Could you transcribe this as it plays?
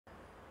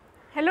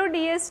Hello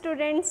dear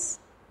students,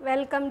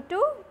 welcome to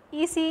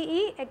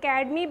ECE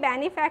Academy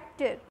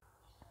Benefactor.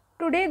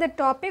 Today the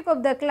topic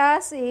of the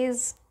class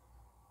is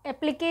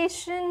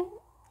application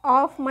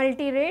of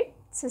multirate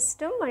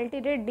system,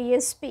 multirate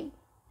DSP.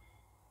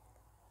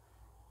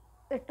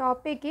 The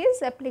topic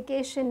is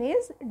application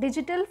is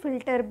digital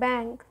filter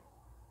bank.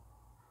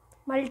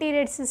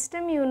 Multirate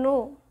system, you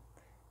know,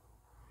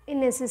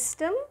 in a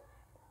system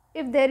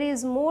if there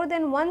is more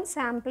than one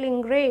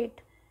sampling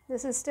rate, the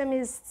system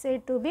is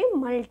said to be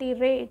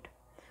multirate.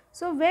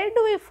 So, where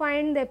do we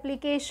find the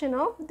application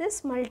of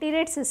this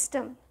multirate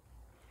system?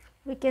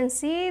 We can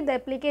see the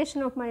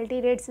application of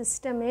multirate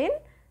system in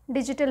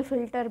digital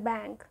filter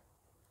bank.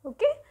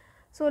 Okay.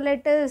 So,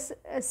 let us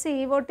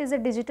see what is a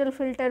digital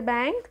filter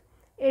bank.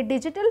 A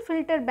digital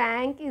filter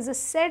bank is a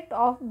set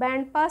of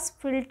band pass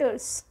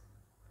filters.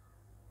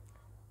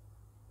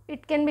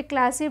 It can be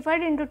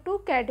classified into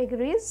two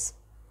categories: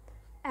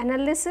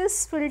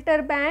 analysis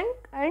filter bank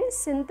and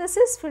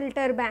synthesis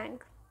filter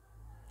bank.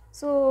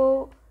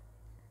 So,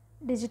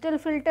 digital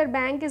filter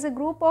bank is a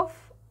group of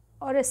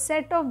or a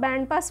set of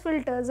band pass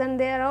filters, and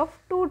they are of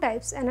two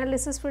types: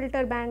 analysis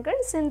filter bank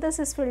and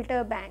synthesis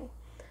filter bank.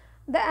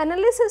 The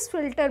analysis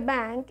filter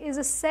bank is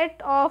a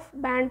set of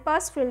band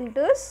pass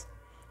filters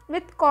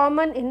with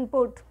common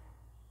input.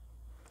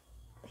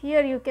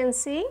 Here you can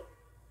see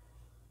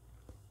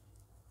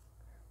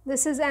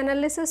this is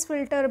analysis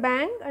filter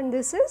bank and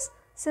this is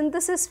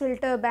synthesis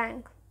filter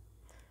bank.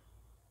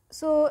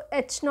 So,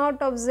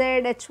 H0 of Z,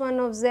 H1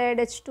 of Z,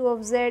 H2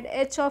 of Z,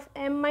 H of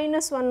m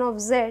minus 1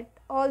 of Z,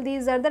 all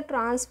these are the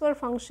transfer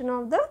function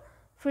of the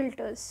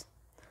filters.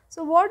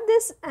 So, what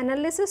this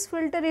analysis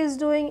filter is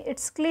doing, it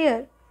is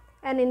clear.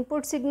 An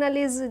input signal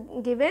is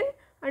given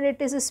and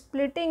it is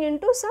splitting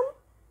into some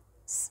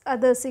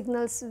other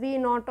signals,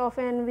 V0 of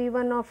n,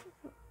 V1 of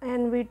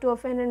n, V2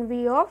 of n and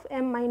V of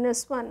m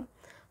minus 1.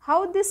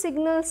 How these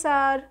signals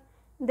are?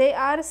 They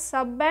are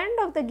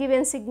subband of the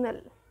given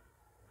signal.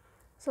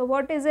 So,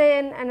 what is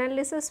an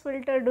analysis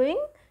filter doing?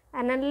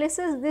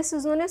 Analysis, this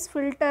is known as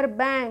filter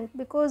bank,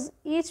 because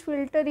each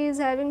filter is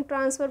having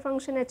transfer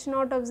function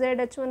H0 of Z,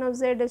 H1 of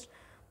Z.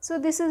 So,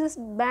 this is a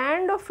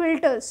band of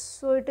filters.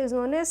 So, it is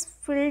known as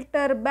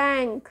filter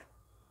bank.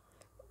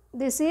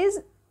 This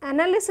is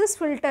analysis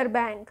filter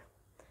bank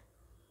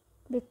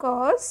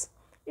because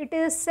it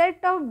is a set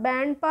of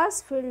band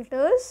pass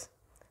filters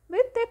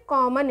with a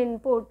common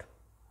input.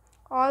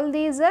 All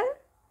these are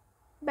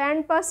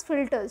band pass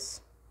filters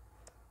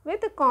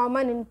with a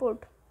common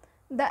input.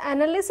 The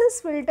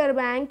analysis filter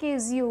bank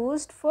is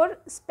used for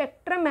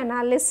spectrum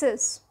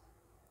analysis,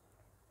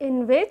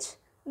 in which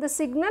the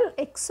signal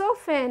x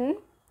of n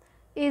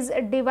is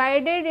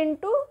divided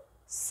into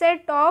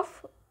set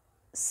of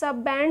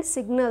subband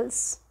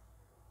signals.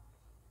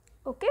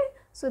 Okay.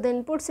 So, the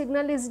input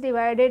signal is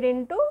divided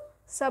into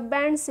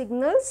subband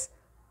signals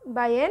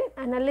by an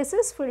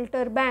analysis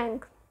filter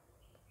bank.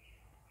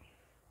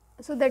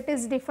 So, that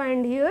is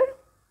defined here.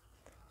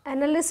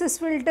 Analysis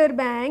filter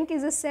bank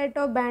is a set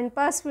of band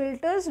pass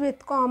filters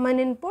with common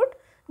input.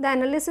 The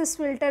analysis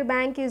filter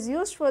bank is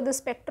used for the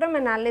spectrum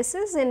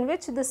analysis, in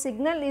which the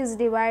signal is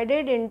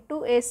divided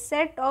into a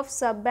set of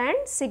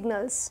subband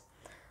signals.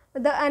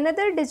 The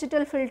another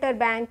digital filter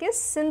bank is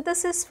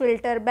synthesis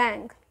filter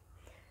bank.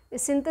 A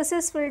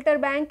synthesis filter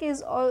bank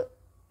is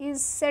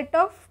set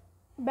of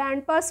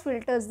band pass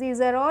filters.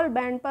 These are all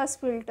band pass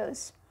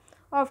filters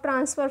of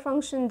transfer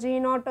function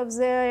G0 of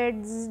Z,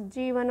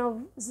 G1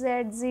 of Z,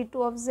 Z2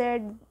 of Z,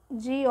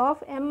 G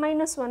of m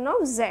minus 1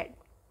 of Z.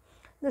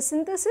 The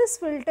synthesis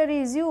filter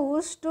is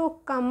used to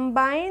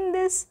combine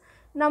this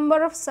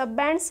number of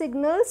subband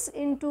signals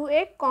into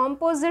a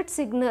composite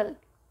signal.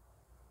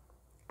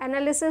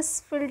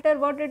 Analysis filter,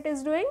 what it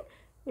is doing?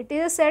 It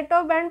is a set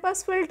of band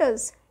pass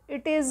filters.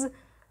 It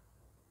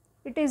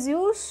is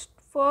used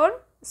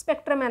for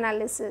spectrum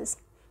analysis,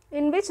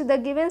 in which the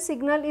given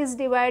signal is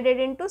divided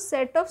into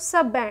set of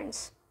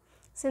subbands.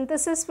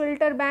 Synthesis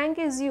filter bank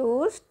is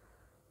used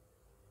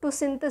to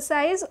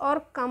synthesize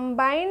or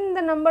combine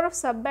the number of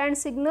subband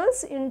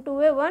signals into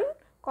a one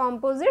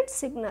composite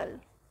signal.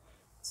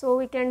 So,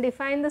 we can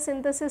define the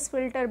synthesis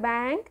filter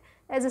bank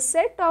as a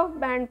set of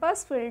band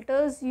pass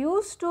filters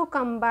used to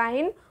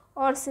combine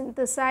or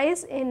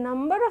synthesize a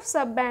number of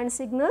subband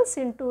signals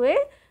into a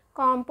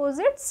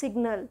composite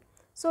signal.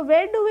 So,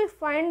 where do we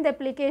find the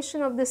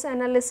application of this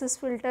analysis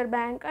filter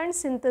bank and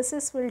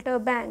synthesis filter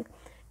bank?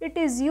 It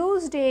is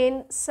used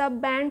in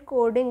subband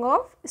coding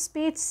of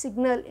speech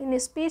signal. In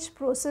speech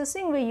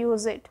processing we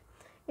use it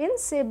in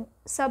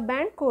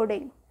subband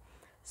coding.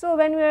 So,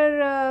 when we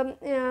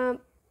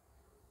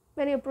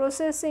are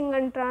processing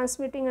and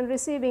transmitting and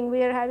receiving,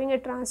 we are having a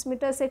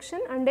transmitter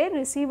section and a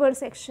receiver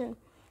section.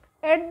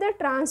 At the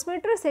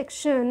transmitter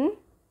section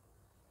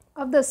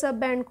of the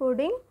subband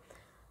coding,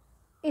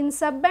 in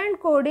subband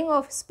coding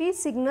of speech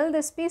signal,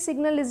 the speech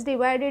signal is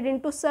divided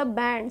into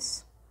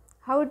subbands.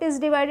 How it is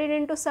divided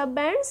into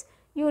subbands?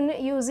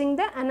 Using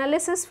the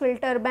analysis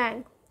filter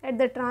bank. At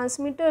the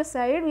transmitter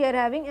side, we are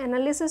having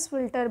analysis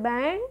filter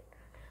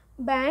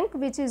bank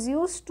which is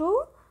used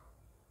to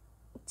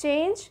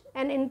change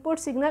an input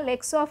signal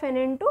x of n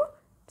into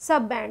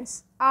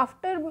subbands.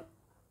 After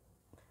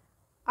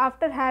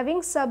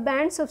having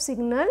subbands of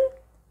signal,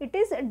 it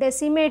is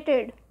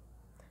decimated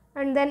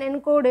and then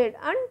encoded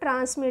and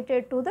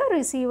transmitted to the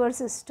receiver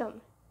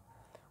system.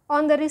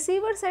 On the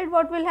receiver side,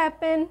 what will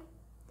happen?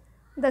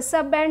 The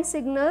subband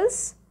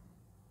signals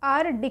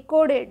are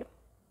decoded.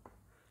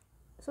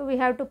 So, we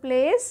have to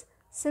place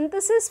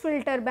synthesis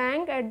filter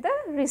bank at the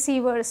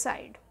receiver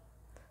side.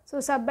 So,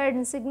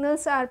 subband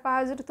signals are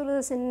passed through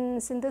the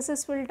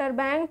synthesis filter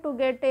bank to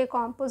get a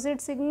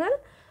composite signal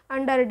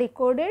and are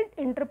decoded,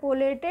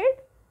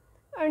 interpolated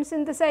and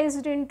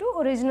synthesized into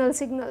original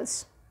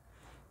signals.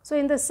 So,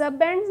 in the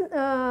subband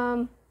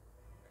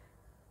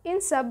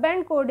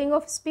coding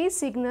of speech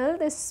signal,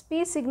 this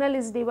speech signal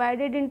is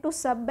divided into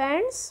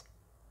subbands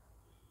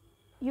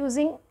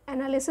using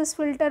analysis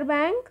filter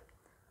bank,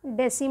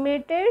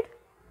 decimated,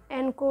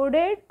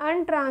 encoded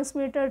and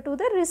transmitted to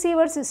the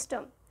receiver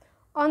system.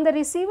 On the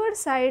receiver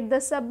side, the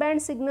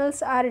subband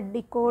signals are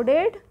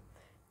decoded,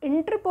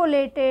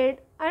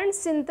 interpolated and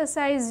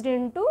synthesized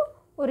into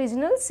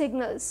original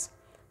signals.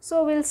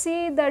 So, we will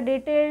see the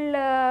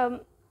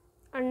detailed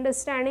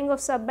understanding of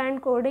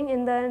subband coding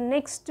in the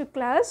next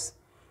class.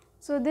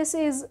 So, this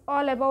is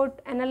all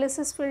about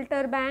analysis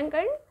filter bank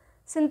and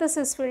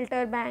synthesis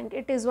filter bank.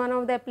 It is one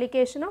of the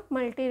application of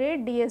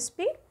multirate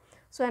DSP.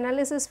 So,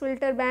 analysis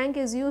filter bank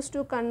is used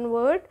to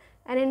convert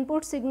an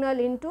input signal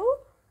into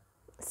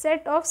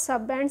set of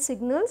subband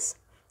signals.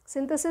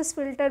 Synthesis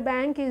filter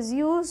bank is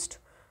used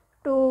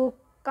to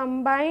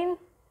combine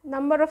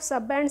number of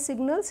subband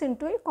signals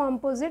into a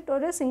composite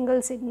or a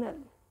single signal,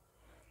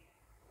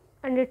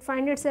 and it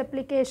finds its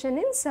application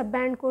in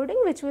subband coding,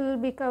 which we will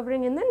be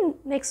covering in the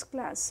next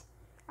class.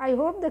 I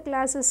hope the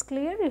class is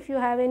clear. If you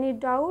have any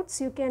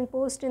doubts, you can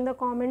post in the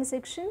comment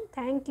section.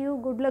 Thank you.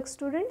 Good luck,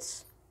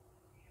 students.